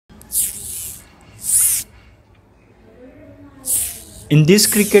In this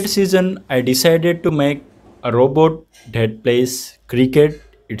cricket season, I decided to make a robot that plays cricket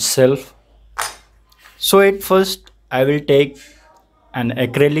itself. So at first, I will take an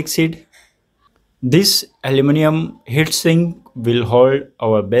acrylic sheet. This aluminum heatsink will hold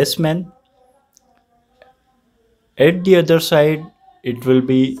our baseman. At the other side, it will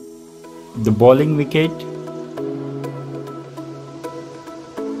be the bowling wicket.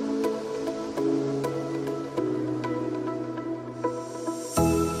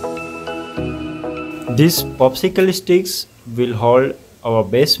 These popsicle sticks will hold our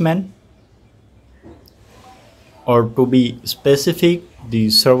baseman, or to be specific,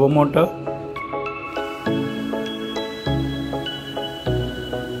 the servo motor.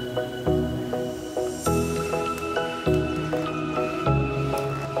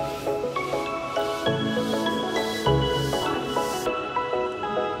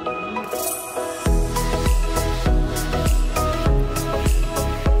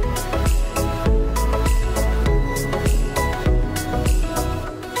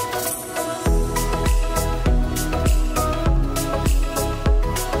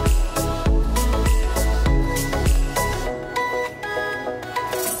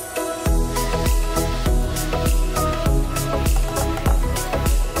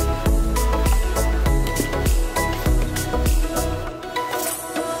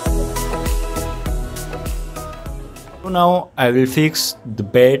 So now I will fix the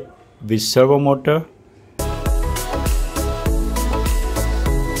bed with servo motor.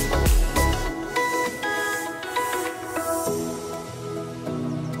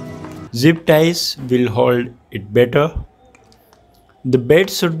 Zip ties will hold it better. The bed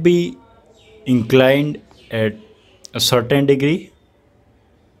should be inclined at a certain degree.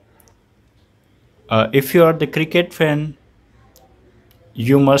 If you are the cricket fan,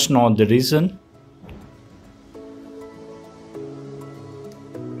 you must know the reason.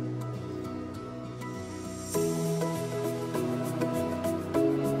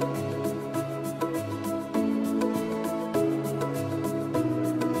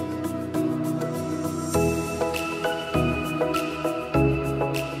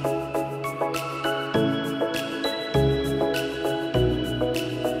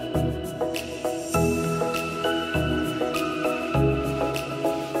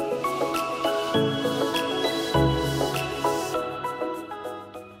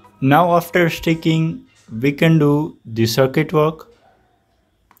 Now after sticking, we can do the circuit work.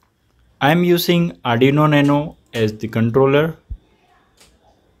 I am using Arduino Nano as the controller.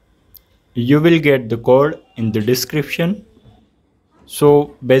 You will get the code in the description.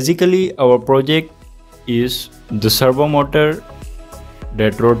 So basically our project is the servo motor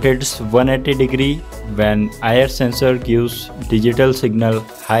that rotates 180 degree when IR sensor gives digital signal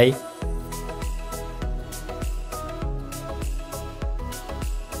high.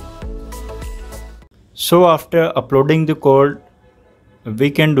 So after uploading the code,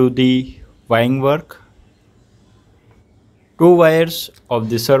 we can do the wiring work. 2 wires of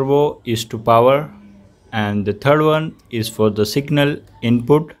the servo is to power and the third one is for the signal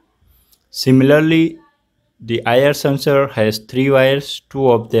input. Similarly, the IR sensor has 3 wires, 2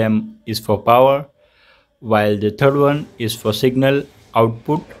 of them is for power while the third one is for signal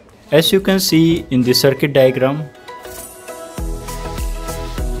output. As you can see in the circuit diagram,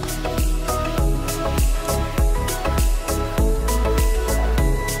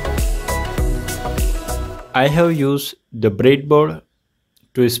 I have used the breadboard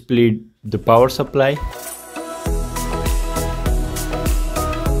to split the power supply.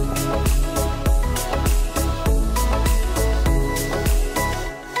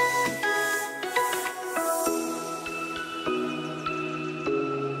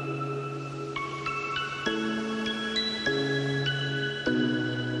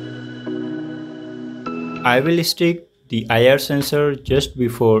 I will stick the IR sensor just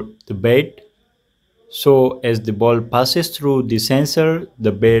before the bed. So as the ball passes through the sensor,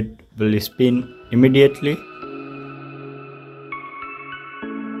 the bed will spin immediately.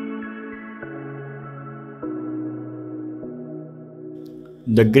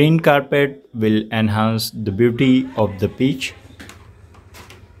 The green carpet will enhance the beauty of the pitch.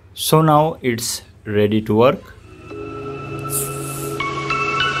 So now it's ready to work.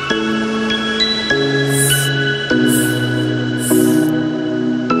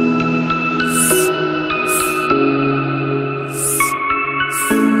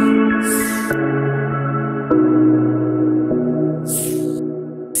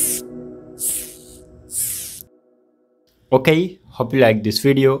 Okay, hope you like this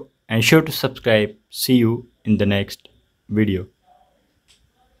video and sure to subscribe. See you in the next video.